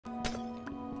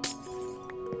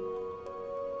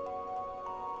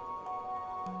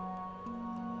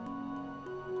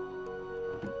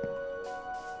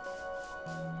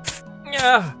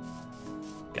Yeah.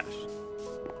 Gosh.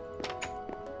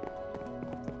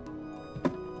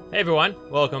 Hey everyone,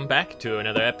 welcome back to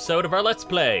another episode of our Let's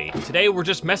Play. Today we're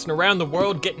just messing around the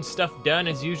world, getting stuff done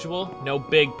as usual. No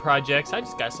big projects. I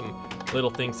just got some little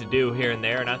things to do here and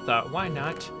there, and I thought, why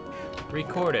not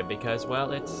record it? Because,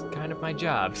 well, it's kind of my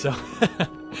job, so.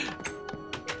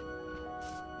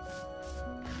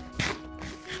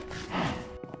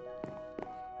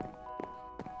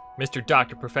 Mr.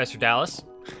 Dr. Professor Dallas.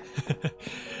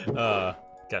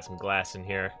 Got some glass in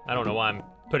here. I don't know why I'm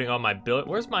putting on my billet.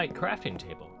 Where's my crafting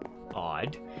table?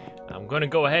 Odd. I'm gonna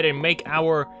go ahead and make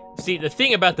our... See, the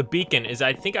thing about the beacon is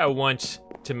I think I want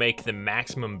to make the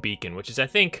maximum beacon, which is, I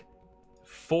think,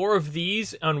 4 of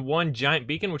these on one giant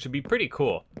beacon, which would be pretty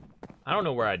cool. I don't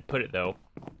know where I'd put it, though.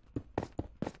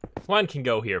 One can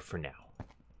go here for now.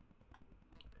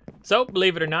 So,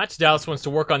 believe it or not, Dallas wants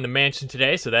to work on the mansion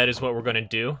today, so that is what we're gonna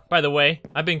do. By the way,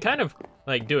 I've been kind of,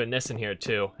 like, doing this in here,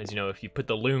 too. As you know, if you put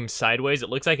the loom sideways, it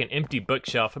looks like an empty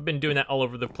bookshelf. I've been doing that all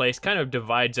over the place. Kind of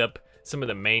divides up some of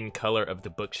the main color of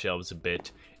the bookshelves a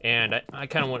bit. And I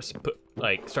kind of want to put,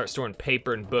 like, start storing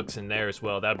paper and books in there as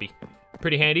well. That would be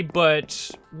pretty handy. But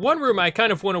one room I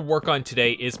kind of want to work on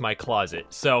today is my closet.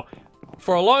 So,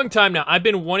 for a long time now, I've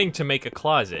been wanting to make a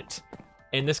closet.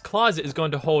 And this closet is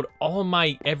going to hold all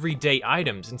my everyday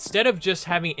items. Instead of just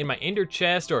having it in my ender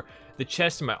chest or the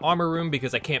chest in my armor room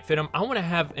because I can't fit them, I want to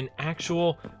have an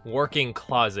actual working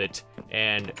closet.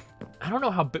 And I don't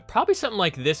know how big, probably something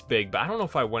like this big, but I don't know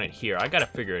if I want it here. I gotta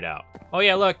figure it out. Oh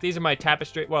yeah, look, these are my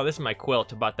tapestry. Well, this is my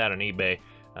quilt. I bought that on eBay.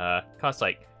 Cost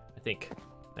like, I think,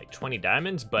 like 20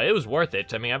 diamonds, but it was worth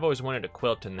it. I mean, I've always wanted a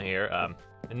quilt in here.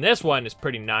 And this one is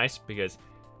pretty nice because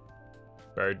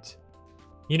birds.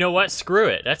 You know what? Screw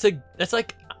it. That's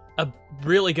like a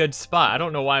really good spot. I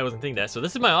don't know why I wasn't thinking that. So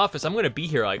this is my office. I'm gonna be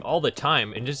here like all the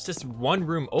time, and just this one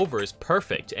room over is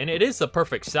perfect, and it is the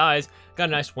perfect size. Got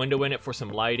a nice window in it for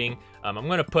some lighting. I'm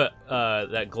gonna put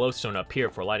that glowstone up here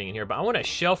for lighting in here, but I want a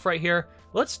shelf right here.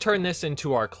 Let's turn this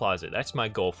into our closet. That's my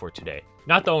goal for today.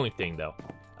 Not the only thing though.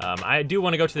 I do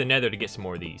want to go to the Nether to get some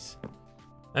more of these.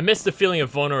 I miss the feeling of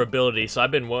vulnerability, so I've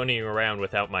been wandering around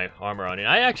without my armor on, and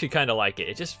I actually kind of like it.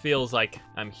 It just feels like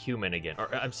I'm human again.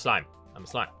 Or, I'm slime. I'm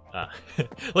slime.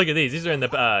 Look at these. These are in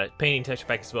the painting texture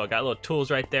pack as well. Got little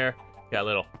tools right there. Got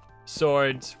little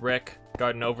swords, Rick,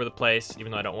 garden over the place,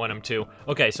 even though I don't want them to.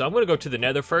 Okay, so I'm going to go to the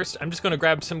Nether first. I'm just going to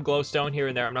grab some glowstone here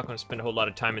and there. I'm not going to spend a whole lot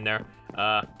of time in there.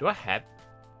 Do I have...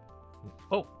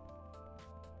 Oh.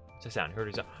 What's that sound? Heard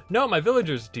it sound. No, my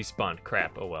villagers despawned.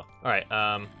 Crap. Oh, well. All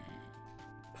right,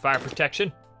 fire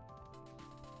protection.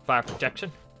 Fire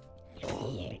protection.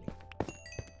 I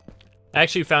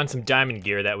actually found some diamond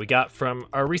gear that we got from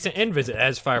our recent inn visit that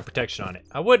has fire protection on it.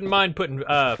 I wouldn't mind putting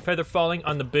feather falling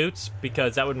on the boots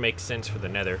because that would make sense for the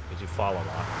Nether because you fall a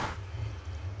lot.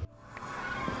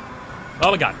 Oh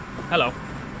my god. Hello.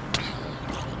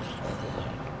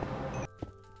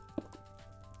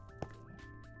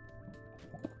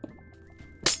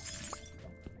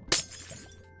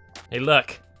 Hey,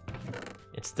 look.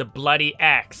 It's the bloody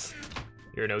axe.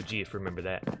 You're an OG if you remember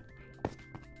that.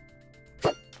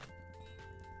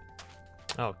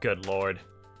 Oh, good lord.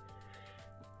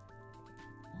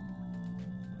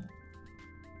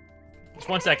 Just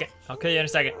 1 second. I'll kill you in a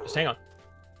second. Just hang on.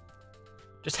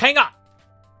 Just hang on!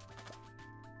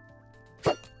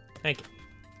 Thank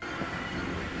you.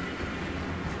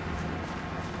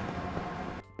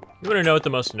 You wanna know what the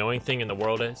most annoying thing in the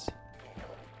world is?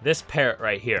 This parrot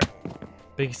right here.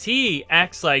 Because he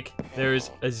acts like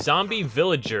there's a zombie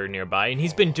villager nearby, and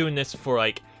he's been doing this for,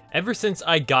 like, ever since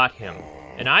I got him.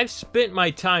 And I've spent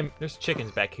my time... There's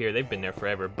chickens back here. They've been there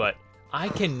forever. But I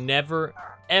can never,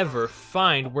 ever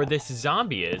find where this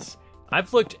zombie is.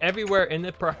 I've looked everywhere in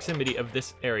the proximity of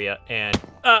this area, and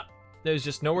there's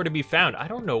just nowhere to be found. I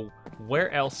don't know where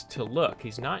else to look.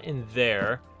 He's not in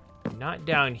there. Not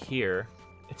down here.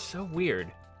 It's so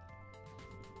weird.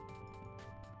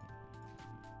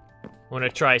 I want to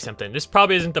try something. This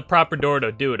probably isn't the proper door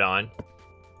to do it on.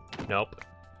 Nope.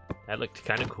 That looked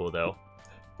kind of cool, though.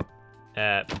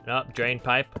 Nope, drain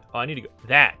pipe. Oh, I need to go.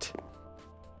 That.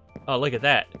 Oh, look at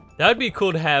that. That would be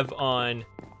cool to have on,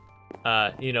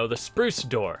 you know, the spruce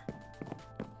door.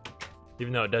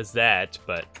 Even though it does that,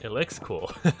 but it looks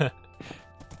cool.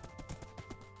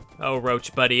 Oh,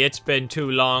 Roach buddy, it's been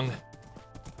too long.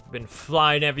 Been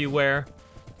flying everywhere,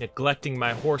 neglecting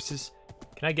my horses.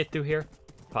 Can I get through here?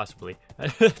 Possibly.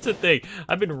 That's the thing.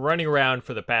 I've been running around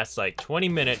for the past, like, 20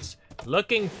 minutes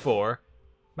looking for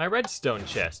my redstone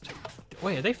chest.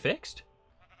 Wait, are they fixed?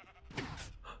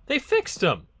 They fixed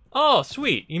them! Oh,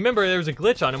 sweet. You remember there was a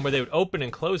glitch on them where they would open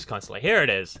and close constantly. Here it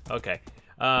is. Okay.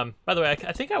 By the way,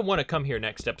 I think I want to come here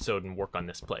next episode and work on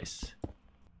this place.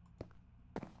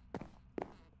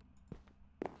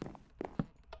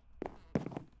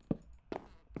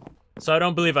 So I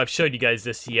don't believe I've showed you guys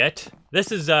this yet.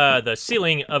 This is the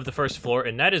ceiling of the first floor,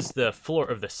 and that is the floor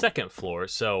of the second floor.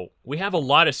 So we have a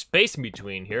lot of space in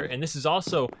between here, and this is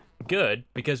also good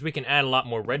because we can add a lot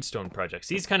more redstone projects.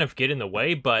 These kind of get in the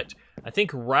way, but I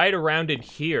think right around it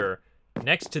here,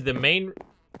 next to the main,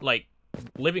 like,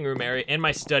 living room area and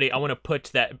my study, I want to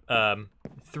put that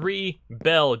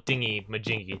 3-bell dingy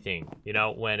majingy thing, you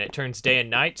know, when it turns day and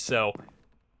night. So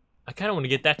I kind of want to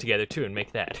get that together too and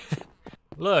make that.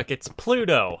 Look, it's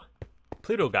Pluto.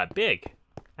 Pluto got big.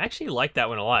 I actually like that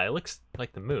one a lot. It looks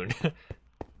like the moon.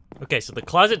 Okay, so the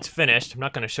closet's finished. I'm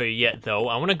not going to show you yet, though.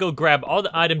 I want to go grab all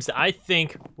the items that I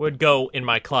think would go in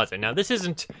my closet. Now, this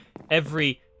isn't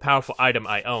every powerful item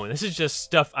I own. This is just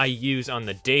stuff I use on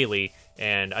the daily,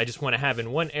 and I just want to have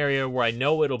in one area where I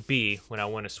know it'll be when I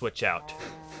want to switch out.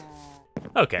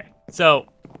 Okay, so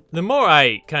the more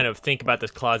I kind of think about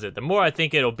this closet, the more I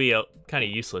think it'll be kind of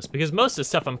useless, because most of the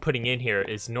stuff I'm putting in here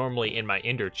is normally in my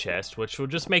ender chest, which will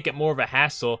just make it more of a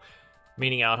hassle,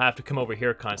 meaning I'll have to come over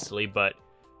here constantly, but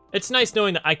it's nice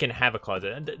knowing that I can have a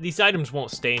closet. These items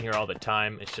won't stay in here all the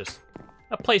time, it's just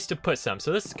a place to put some.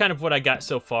 So this is kind of what I got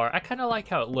so far. I kind of like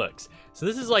how it looks. So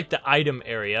this is like the item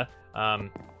area,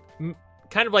 kind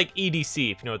of like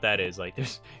EDC, if you know what that is. Like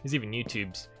there's even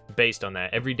YouTube's based on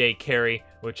that. Everyday carry,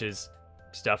 which is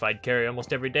stuff I'd carry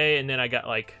almost every day, and then I got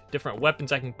like different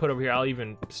weapons I can put over here. I'll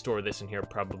even store this in here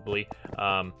probably.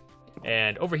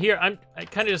 And over here, I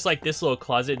kind of just like this little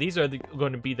closet. These are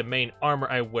going to be the main armor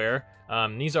I wear.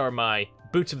 These are my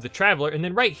boots of the traveler, and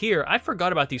then right here, I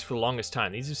forgot about these for the longest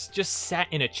time. These just sat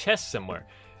in a chest somewhere.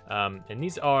 And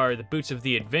these are the boots of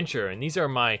the adventurer, and these are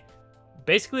my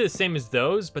basically the same as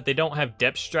those, but they don't have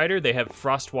Depth Strider, they have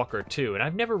Frostwalker too, and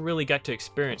I've never really got to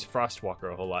experience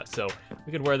Frostwalker a whole lot, so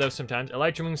we could wear those sometimes.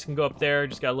 Elytra wings can go up there,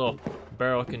 just got a little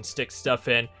barrel can stick stuff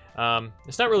in.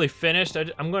 It's not really finished.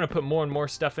 I'm going to put more and more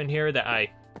stuff in here that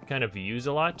I kind of use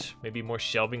a lot, maybe more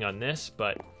shelving on this,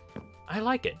 but I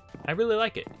like it. I really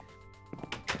like it.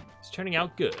 It's turning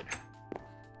out good.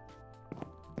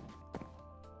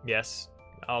 Yes.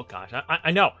 Oh gosh,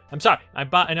 I know. I'm sorry. I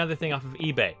bought another thing off of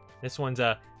eBay. This one's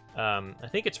I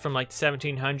think it's from like the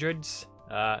 1700s,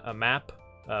 a map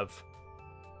of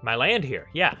my land here.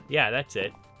 Yeah, that's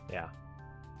it. Yeah.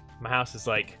 My house is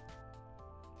like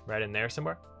right in there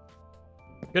somewhere.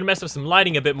 Gonna mess with some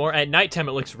lighting a bit more. At nighttime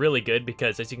it looks really good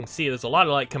because as you can see there's a lot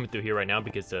of light coming through here right now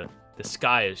because the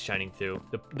sky is shining through.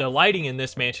 The lighting in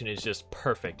this mansion is just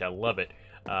perfect. I love it.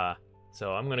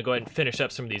 So I'm gonna go ahead and finish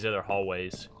up some of these other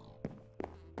hallways.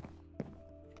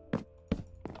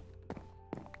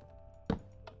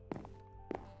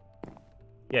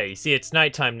 Yeah, you see, it's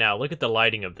nighttime now. Look at the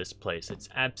lighting of this place. It's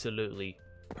absolutely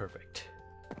perfect.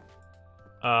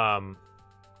 Oh,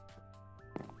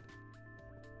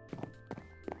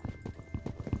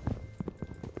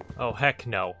 heck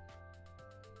no.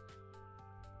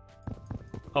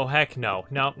 Oh, heck no.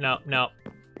 No.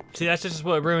 See, that's just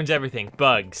what ruins everything.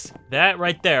 Bugs. That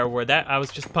right there, where that I was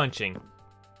just punching.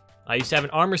 I used to have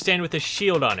an armor stand with a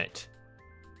shield on it.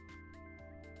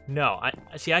 No, I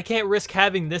can't risk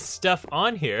having this stuff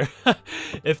on here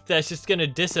if that's just gonna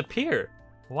disappear.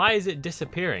 Why is it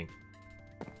disappearing?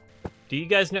 Do you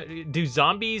guys know, do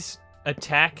zombies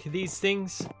attack these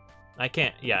things? I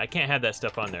can't have that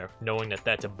stuff on there, knowing that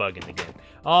that's a bug in the game.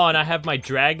 Oh, and I have my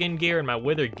dragon gear and my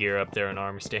withered gear up there in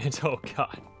armor stands. Oh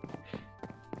god.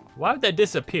 Why would that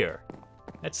disappear?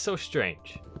 That's so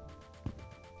strange.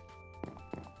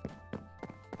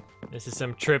 This is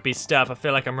some trippy stuff. I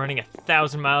feel like I'm running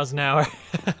 1,000 miles an hour.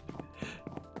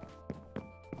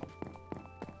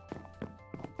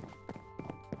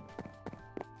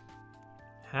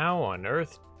 How on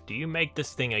earth do you make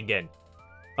this thing again?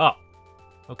 Oh,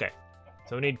 okay.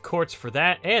 So we need quartz for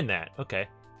that and that. Okay.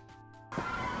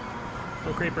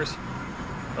 No creepers.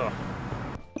 Oh.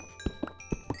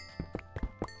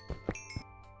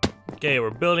 Okay,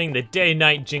 we're building the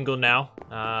day-night jingle now.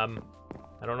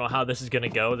 I don't know how this is gonna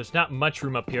go. There's not much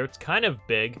room up here. It's kind of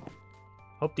big.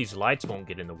 Hope these lights won't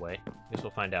get in the way. Guess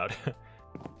we'll find out.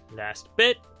 Last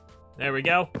bit. There we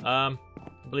go. I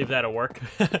believe that'll work.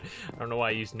 I don't know why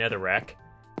I used netherrack.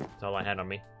 That's all I had on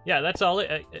me. Yeah, that's all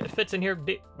it fits in here,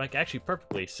 like, actually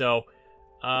perfectly. So,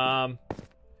 from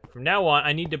now on,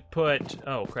 I need to put...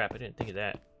 Oh, crap, I didn't think of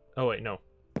that. Oh, wait, no.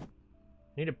 I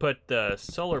need to put the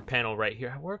solar panel right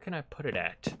here. Where can I put it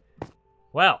at?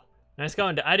 Well... Nice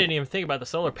going. I didn't even think about the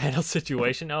solar panel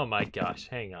situation. Oh my gosh.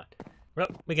 Hang on. Well,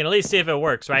 we can at least see if it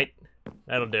works, right?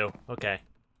 That'll do. Okay.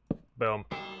 Boom.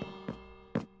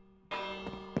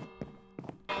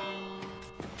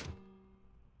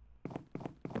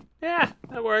 Yeah,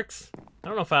 that works. I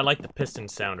don't know if I like the piston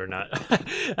sound or not.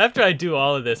 After I do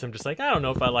all of this, I'm just like, I don't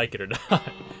know if I like it or not.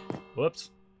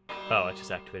 Whoops. Oh, I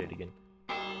just activated again.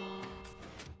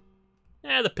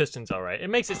 Yeah, the piston's alright. It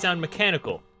makes it sound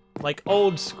mechanical. Like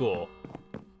old school.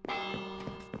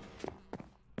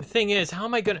 The thing is, how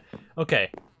am I gonna...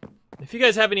 Okay. If you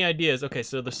guys have any ideas... Okay,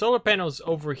 so the solar panel's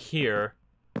over here.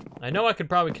 I know I could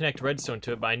probably connect redstone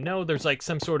to it, but I know there's like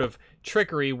some sort of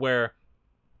trickery where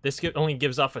this only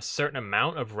gives off a certain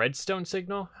amount of redstone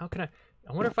signal. How can I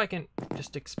wonder if I can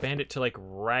just expand it to like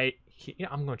right here. Yeah,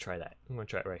 I'm gonna try that. I'm gonna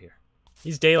try it right here.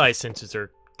 These daylight sensors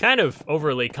are kind of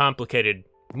overly complicated,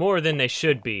 more than they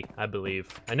should be, I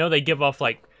believe. I know they give off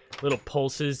like little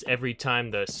pulses every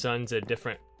time the sun's a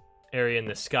different area in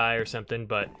the sky or something,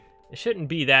 but it shouldn't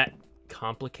be that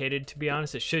complicated, to be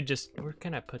honest. It should just... Where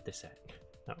can I put this at?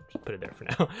 No, just put it there for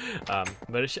now.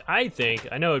 But it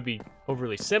I know it'd be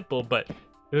overly simple, but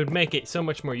it would make it so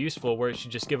much more useful where it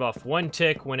should just give off one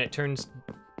tick when it turns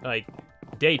like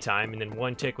daytime and then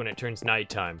one tick when it turns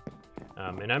nighttime.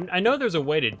 And I know there's a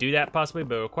way to do that possibly,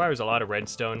 but it requires a lot of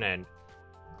redstone and,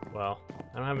 well,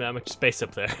 I don't have that much space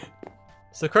up there.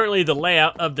 So currently the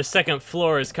layout of the second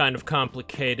floor is kind of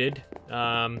complicated.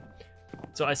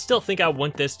 So I still think I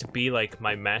want this to be like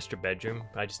my master bedroom.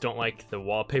 I just don't like the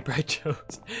wallpaper I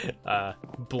chose.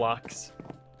 Blocks.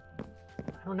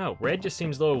 I don't know, red just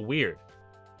seems a little weird.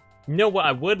 You know what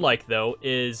I would like though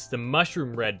is the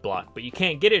mushroom red block, but you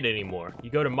can't get it anymore.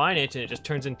 You go to mine it and it just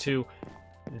turns into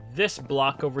this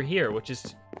block over here, which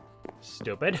is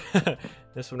stupid.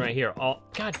 This one right here. Oh,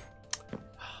 God.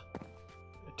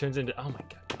 It turns into, oh my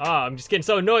God. Oh, I'm just getting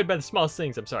so annoyed by the smallest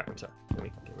things. I'm sorry. Let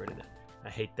me get rid of that. I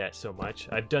hate that so much.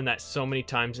 I've done that so many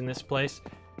times in this place.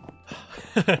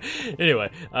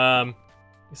 Anyway,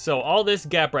 so all this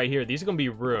gap right here, these are gonna be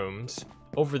rooms.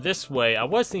 Over this way, I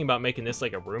was thinking about making this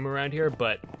like a room around here,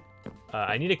 but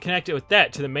I need to connect it with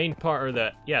that to the main part, or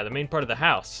the main part of the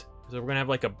house. So we're gonna have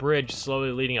like a bridge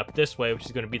slowly leading up this way, which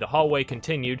is gonna be the hallway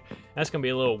continued. That's gonna be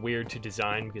a little weird to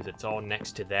design because it's all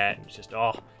next to that. It's just,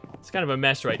 oh, it's kind of a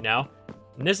mess right now.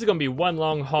 And this is gonna be one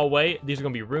long hallway. These are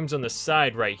gonna be rooms on the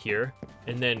side right here.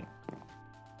 And then...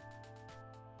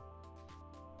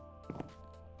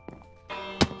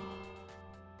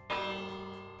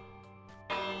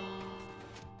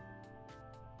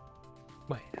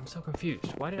 Wait, I'm so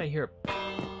confused. Why did I hear...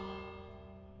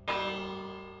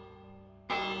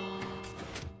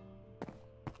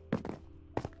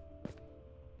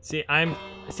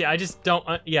 I just don't,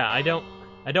 I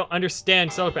don't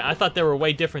understand solar panels. I thought they were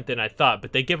way different than I thought,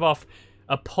 but they give off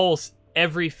a pulse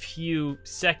every few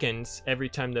seconds every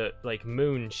time the, like,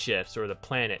 moon shifts, or the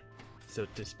planet, so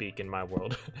to speak, in my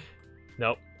world.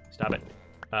 Nope, stop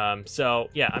it. So,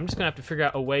 yeah, I'm just gonna have to figure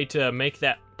out a way to make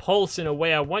that pulse in a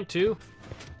way I want to.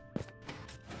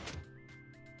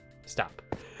 Stop.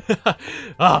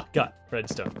 Oh, God,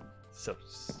 redstone. So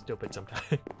stupid sometimes.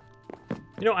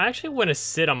 You know, I actually want to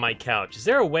sit on my couch. Is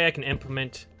there a way I can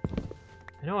implement...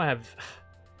 I know I'd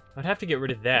have to get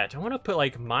rid of that. I want to put,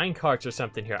 like, mine carts or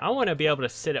something here. I want to be able to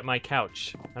sit at my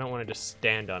couch. I don't want to just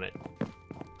stand on it.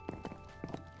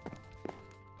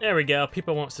 There we go.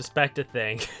 People won't suspect a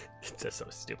thing. It's just so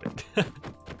stupid.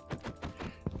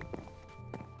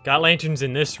 Got lanterns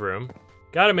in this room.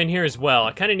 Got them in here as well.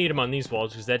 I kind of need them on these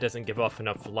walls because that doesn't give off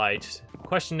enough light.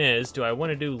 Question is, do I want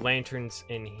to do lanterns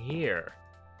in here?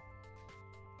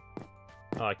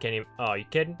 Oh, I can't even... Oh, you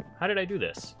kidding? How did I do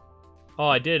this? Oh,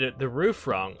 I did the roof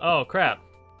wrong. Oh, crap.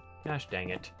 Gosh dang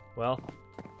it. Well,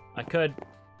 I could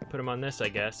put them on this, I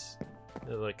guess. It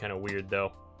would look kind of weird,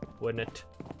 though. Wouldn't it?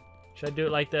 Should I do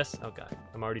it like this? Oh, God.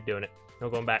 I'm already doing it. No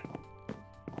going back.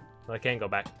 Well, I can go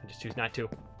back. I just choose not to.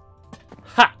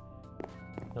 Ha!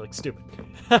 That looks stupid.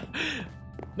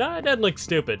 No, it doesn't look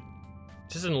stupid.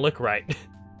 It just doesn't look right.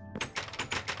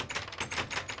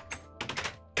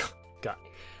 God.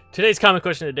 Today's comment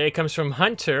question of the day comes from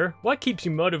Hunter. What keeps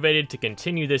you motivated to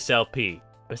continue this LP,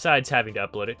 besides having to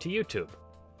upload it to YouTube?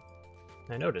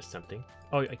 I noticed something.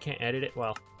 Oh, I can't edit it?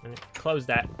 Well, close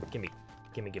that. Gimme.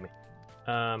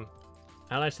 I'll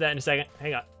answer that in a second.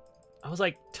 Hang on. I was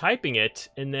like typing it,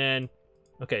 and then...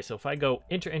 Okay, so if I go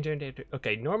enter.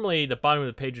 Okay, normally the bottom of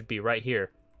the page would be right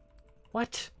here.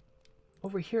 What?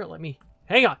 Over here, let me...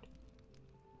 Hang on!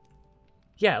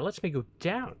 Yeah, it lets me go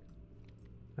down.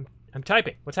 I'm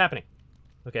typing. What's happening?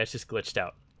 Okay, it's just glitched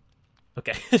out.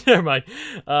 Okay, never mind.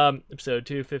 Episode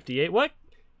 258. What?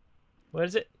 What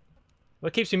is it?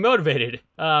 What keeps me motivated?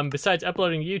 Besides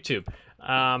uploading to YouTube?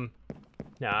 Now,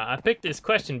 I picked this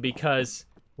question because,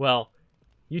 well,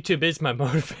 YouTube is my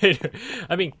motivator.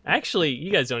 I mean, actually,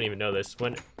 you guys don't even know this.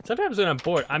 Sometimes when I'm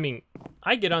bored, I mean,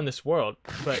 I get on this world,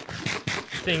 but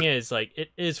thing is, like,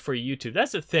 it is for YouTube.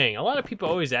 That's the thing. A lot of people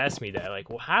always ask me that, like,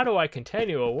 well, how do I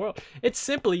continue a world? It's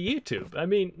simply YouTube. I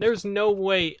mean, there's no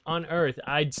way on earth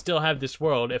I'd still have this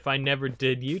world if I never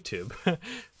did YouTube.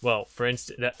 Well, for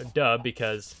instance, duh,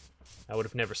 because I would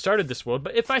have never started this world.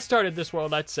 But if I started this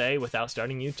world, I'd say, without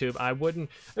starting YouTube,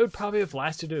 it would probably have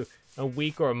lasted a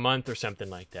week or a month or something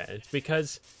like that. It's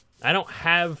because I don't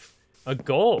have a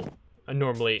goal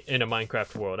normally in a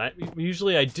Minecraft world.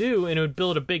 Usually I do, and it would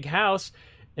build a big house,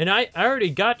 and I already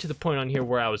got to the point on here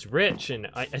where I was rich, and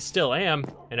I still am,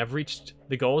 and I've reached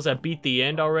the goals. I beat the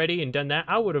end already and done that.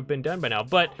 I would have been done by now,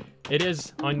 but it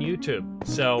is on YouTube,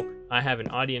 so I have an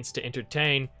audience to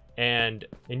entertain, and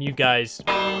you guys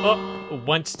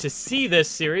want to see this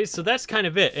series, so that's kind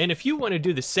of it. And if you want to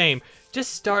do the same,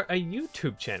 just start a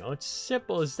YouTube channel. It's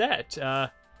simple as that.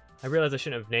 I realize I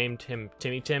shouldn't have named him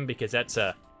Timmy Tim, because that's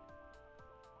a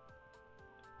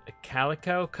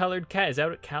calico colored cat. Is that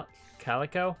what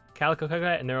calico colored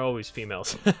cat? And they're always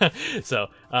females. So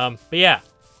but yeah,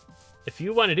 if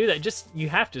you want to do that, you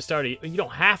have to start you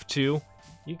don't have to.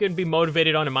 You can be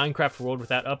motivated on a Minecraft world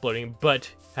without uploading,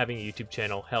 but having a YouTube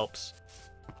channel helps.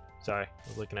 Sorry, I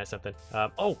was looking at something.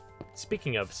 Oh,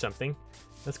 speaking of something,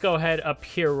 let's go ahead up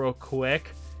here real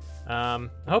quick. I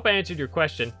hope I answered your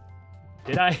question.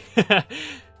 Did I?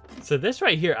 So this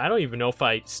right here, I don't even know if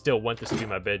I still want this to be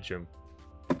my bedroom.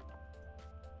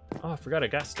 Oh, I forgot I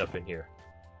got stuff in here.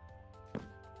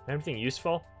 Anything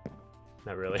useful?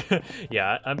 Not really.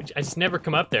 Yeah, I just never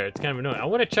come up there. It's kind of annoying. I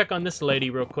want to check on this lady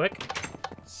real quick.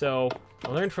 So, I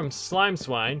learned from Slime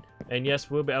Swine, and yes,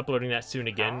 we'll be uploading that soon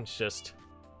again. It's just,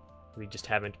 we just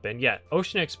haven't been. Yeah,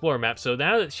 Ocean Explorer map. So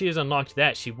now that she has unlocked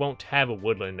that, she won't have a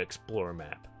Woodland Explorer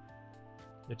map.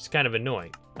 It's kind of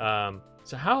annoying.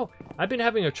 So how, I've been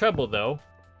having a trouble though.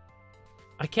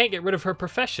 I can't get rid of her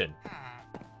profession.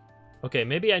 Okay,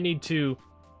 maybe I need to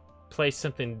place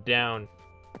something down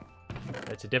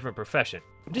that's a different profession.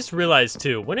 I just realized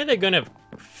too, when are they gonna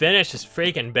finish this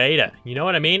freaking beta? You know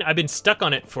what I mean? I've been stuck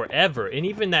on it forever, and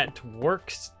even that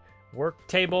work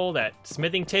table, that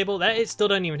smithing table, it still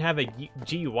doesn't even have a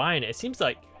GUI in it. It seems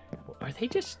like,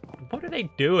 what are they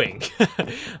doing?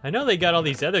 I know they got all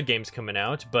these other games coming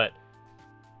out, but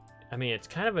I mean, it's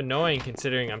kind of annoying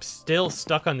considering I'm still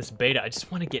stuck on this beta. I just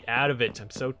want to get out of it. I'm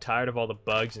so tired of all the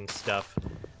bugs and stuff.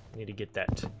 I need to get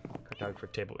that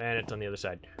cartographer table, and it's on the other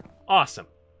side. Awesome.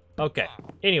 Okay.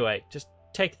 Anyway, just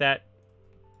take that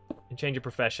and change your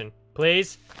profession,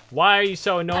 please. Why are you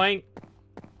so annoying?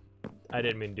 I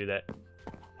didn't mean to do that.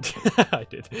 I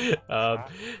did.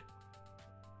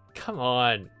 Come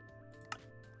on.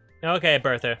 Okay,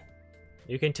 Bertha.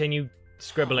 You continue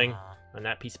scribbling on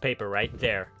that piece of paper right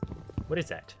there. What is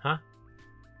that? Huh?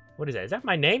 What is that? Is that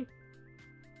my name?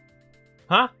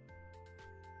 Huh?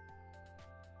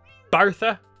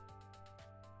 Bertha?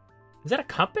 Is that a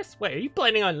compass? Wait, are you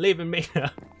planning on leaving me? No,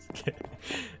 just kidding.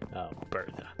 Oh,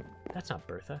 Bertha. That's not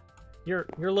Bertha. You're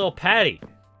little Patty.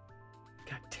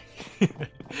 God dang.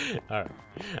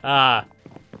 Alright.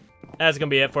 That's gonna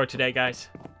be it for today, guys.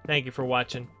 Thank you for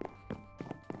watching.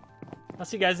 I'll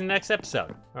see you guys in the next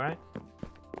episode. Alright?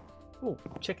 Ooh,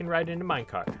 chicken right into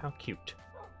minecart. How cute.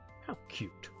 How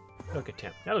cute. Look at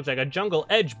him. That looks like a jungle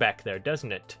edge back there,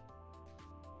 doesn't it?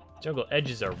 Jungle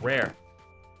edges are rare.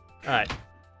 Alright.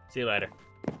 See you later.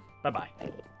 Bye-bye.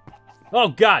 Oh,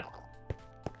 God!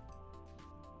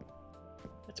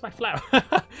 That's my flower.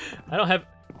 I don't have...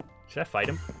 Should I fight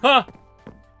him? Huh!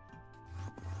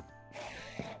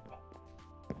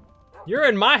 You're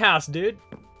in my house, dude.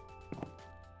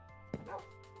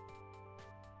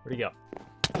 Where'd he go?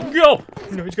 Go!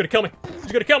 No, he's gonna kill me.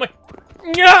 He's gonna kill me.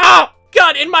 No!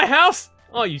 God, in my house?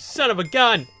 Oh, you son of a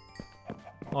gun!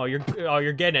 Oh, you're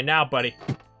getting it now, buddy.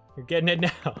 You're getting it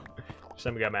now.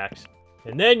 Just got Max,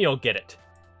 and then you'll get it.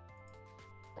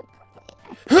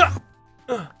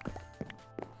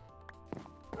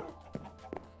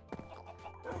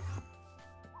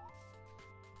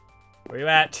 Where you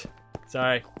at?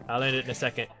 Sorry, I'll end it in a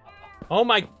second. Oh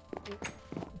my...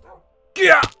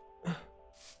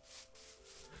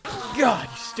 God,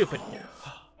 you stupid.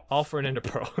 All for an ender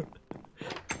pearl.